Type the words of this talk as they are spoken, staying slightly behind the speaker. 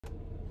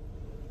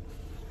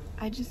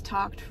I just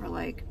talked for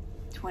like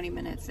 20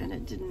 minutes and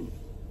it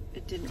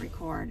didn't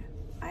record.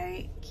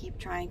 I keep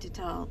trying to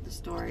tell the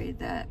story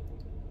that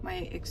my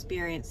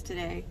experience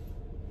today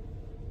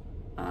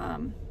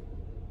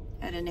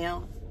at a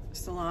nail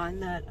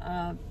salon that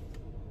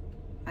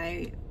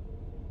I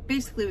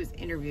basically was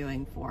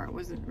interviewing for. It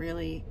wasn't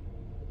really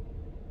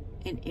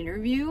an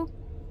interview.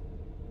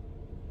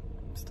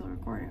 I'm still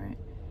recording, right?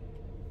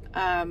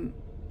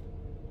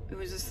 It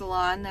was a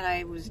salon that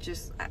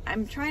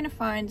I'm trying to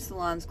find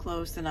salons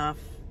close enough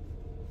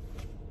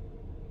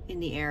in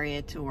the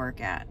area to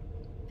work at.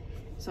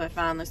 So I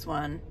found this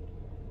one.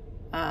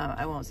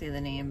 I won't say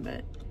the name,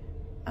 but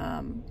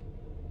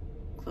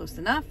close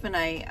enough. And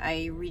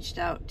I reached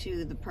out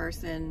to the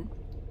person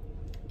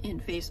in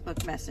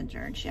Facebook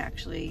Messenger, and she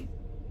actually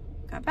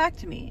got back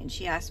to me, and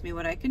she asked me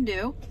what I could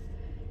do.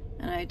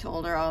 And I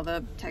told her all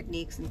the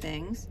techniques and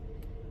things,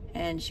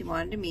 and she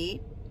wanted to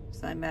meet.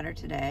 So I met her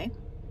today.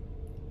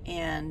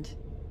 And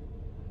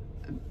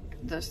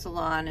the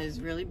salon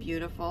is really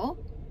beautiful.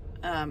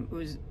 It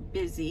was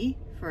busy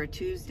for a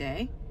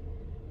Tuesday,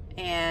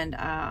 and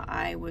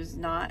I was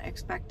not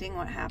expecting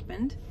what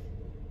happened.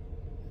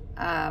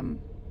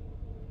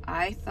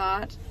 I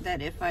thought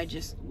that if I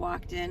just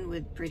walked in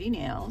with pretty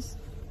nails,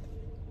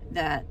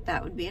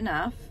 that would be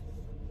enough.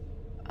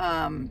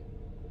 But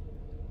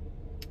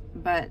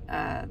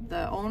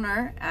the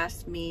owner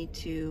asked me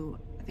to,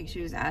 I think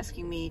she was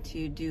asking me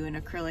to do an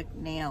acrylic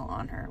nail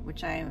on her,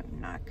 which I am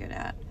not good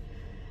at.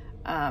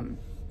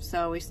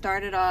 So we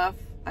started off,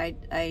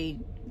 I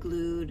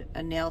glued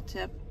a nail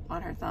tip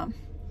on her thumb,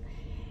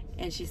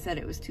 and she said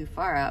it was too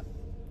far up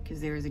because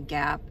there was a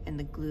gap and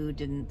the glue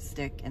didn't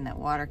stick and that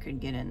water could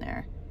get in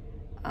there.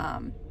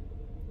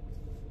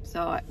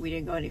 So we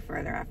didn't go any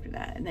further after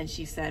that. And then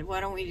she said,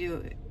 why don't we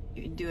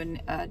do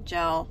a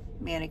gel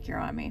manicure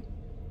on me?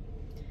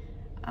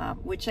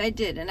 Which I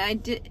did. And I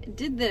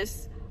did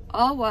this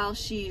all while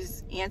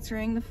she's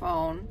answering the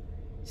phone,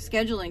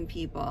 scheduling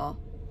people,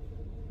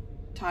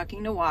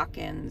 talking to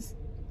walk-ins,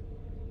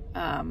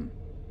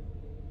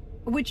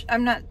 which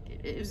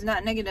it was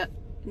not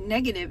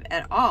negative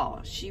at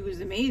all. She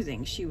was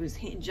amazing. She was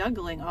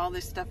juggling all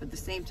this stuff at the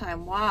same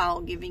time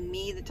while giving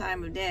me the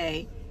time of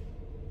day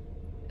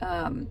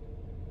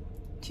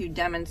to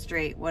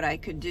demonstrate what I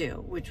could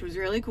do, which was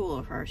really cool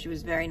of her. She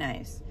was very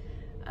nice.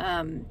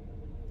 And,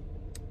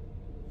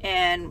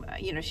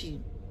 you know, she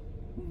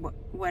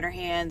wet her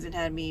hands and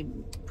had me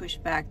push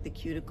back the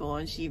cuticle,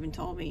 and she even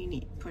told me you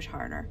need to push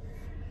harder.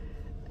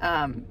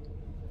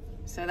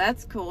 So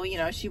that's cool. You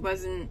know, she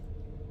was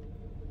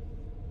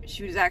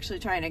actually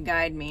trying to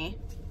guide me.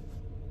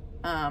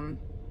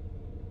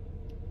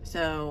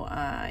 So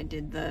I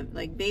did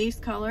the base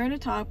color and a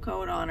top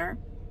coat on her.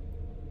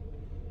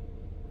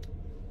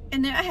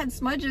 And then I had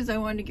smudges I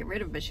wanted to get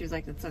rid of, but she was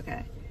like, that's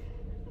okay.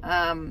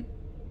 And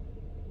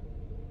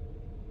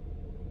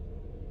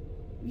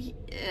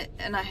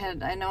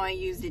I know I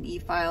used an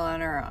e-file on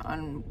her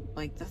on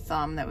like the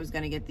thumb that was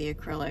going to get the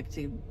acrylic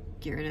to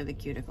get rid of the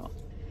cuticle.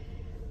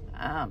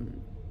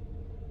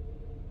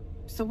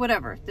 So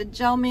whatever, the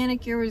gel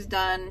manicure was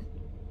done.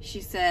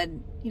 She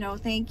said, you know,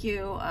 thank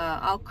you,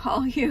 I'll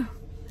call you,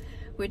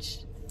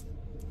 which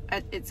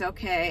it's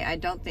okay. I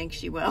don't think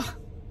she will.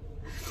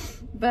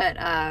 But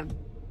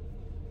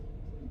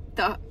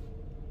the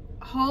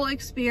whole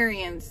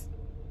experience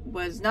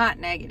was not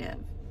negative.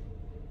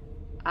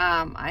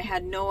 I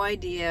had no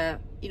idea,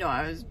 you know,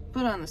 I was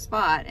put on the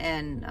spot,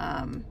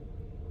 and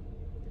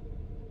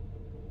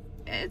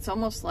it's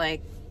almost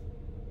like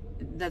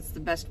that's the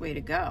best way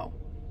to go,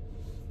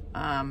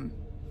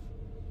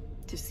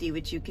 to see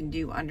what you can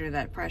do under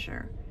that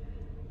pressure.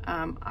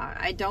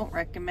 I don't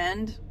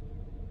recommend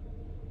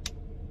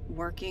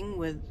working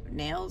with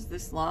nails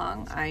this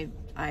long.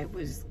 I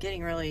was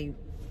getting really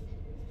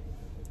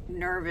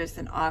nervous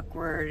and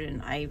awkward,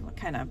 and I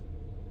kind of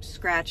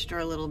scratched her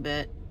a little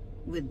bit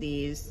with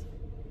these.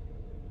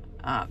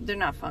 They're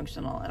not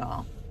functional at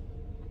all.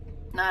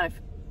 Not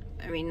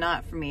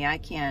for me. I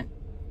can't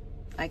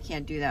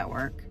do that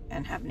work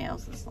and have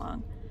nails this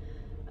long.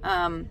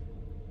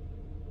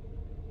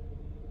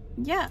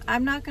 Yeah,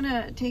 I'm not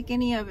gonna take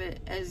any of it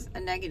as a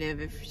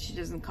negative if she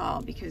doesn't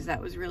call, because that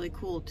was really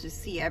cool to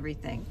see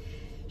everything.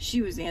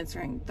 She was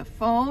answering the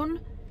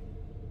phone.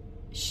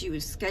 She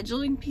was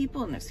scheduling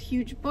people in this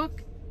huge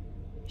book.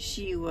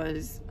 She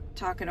was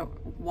talking to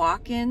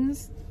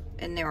walk-ins,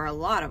 and there were a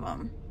lot of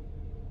them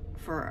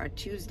for a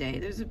Tuesday.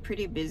 There's a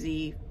pretty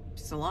busy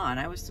salon.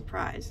 I was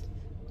surprised.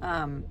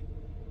 And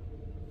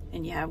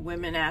you have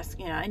women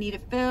asking, you know, I need a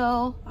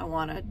fill, I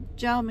want a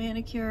gel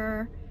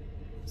manicure.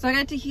 So I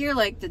got to hear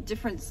like the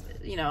different,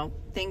 you know,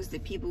 things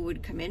that people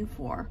would come in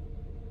for,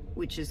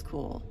 which is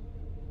cool.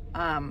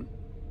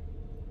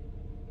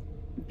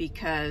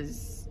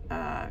 Because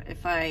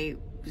if I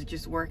was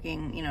just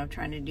working, you know,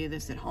 trying to do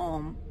this at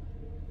home,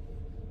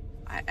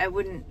 I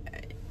wouldn't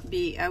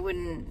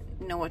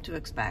know what to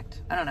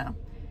expect. I don't know.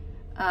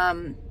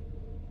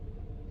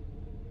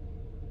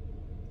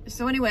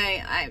 So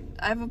anyway,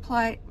 I've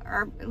applied,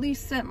 or at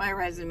least sent my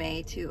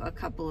resume to a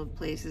couple of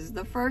places.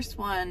 The first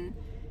one,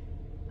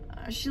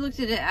 she looked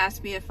at it,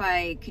 asked me if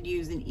I could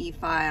use an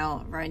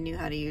e-file, or I knew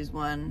how to use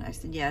one. I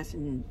said yes,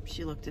 and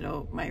she looked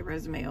at my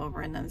resume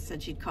over and then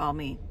said she'd call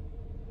me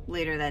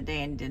later that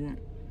day and didn't.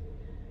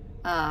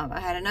 I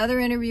had another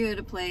interview at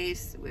a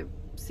place. It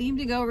seemed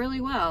to go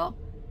really well.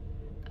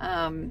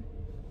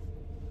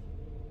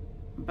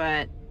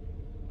 But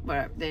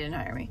whatever, they didn't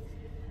hire me.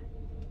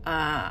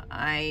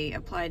 I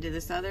applied to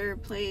this other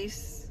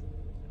place,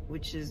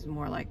 which is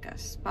more like a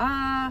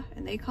spa,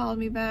 and they called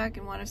me back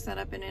and want to set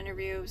up an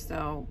interview,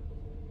 so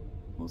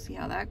we'll see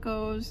how that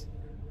goes.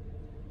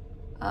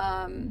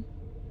 But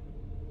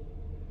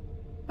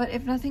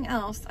if nothing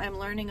else, I'm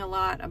learning a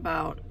lot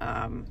about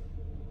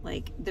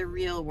like the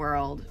real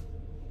world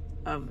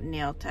of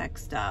nail tech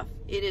stuff.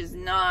 It is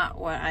not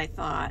what I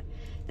thought,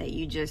 that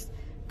you just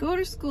go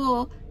to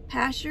school,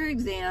 pass your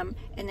exam,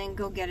 and then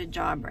go get a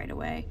job right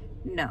away.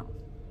 No.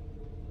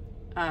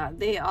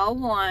 They all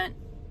want,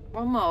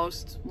 or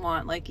most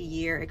want, like a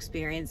year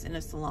experience in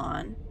a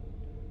salon,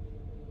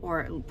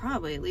 or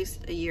probably at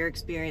least a year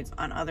experience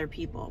on other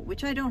people,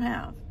 which I don't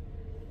have.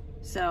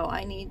 So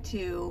I need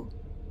to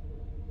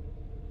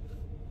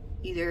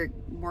either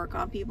work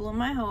on people in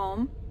my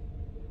home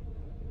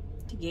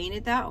to gain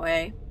it that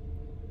way,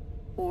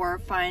 or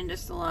find a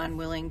salon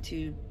willing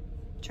to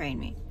train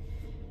me.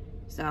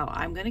 So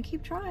I'm gonna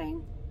keep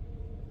trying.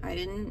 I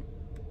didn't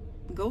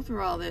go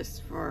through all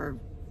this for,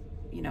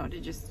 you know,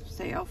 to just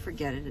say, oh,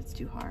 forget it, it's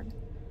too hard.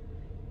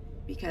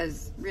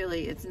 Because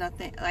really, it's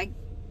nothing. Like,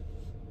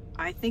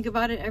 I think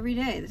about it every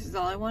day. This is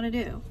all I want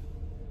to do.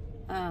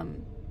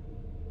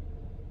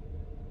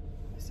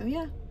 So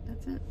yeah,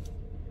 that's it.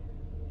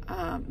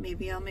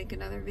 Maybe I'll make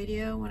another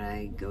video when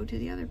I go to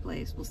the other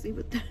place. We'll see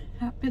what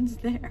happens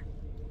there.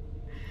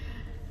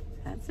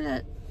 That's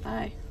it.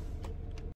 Bye.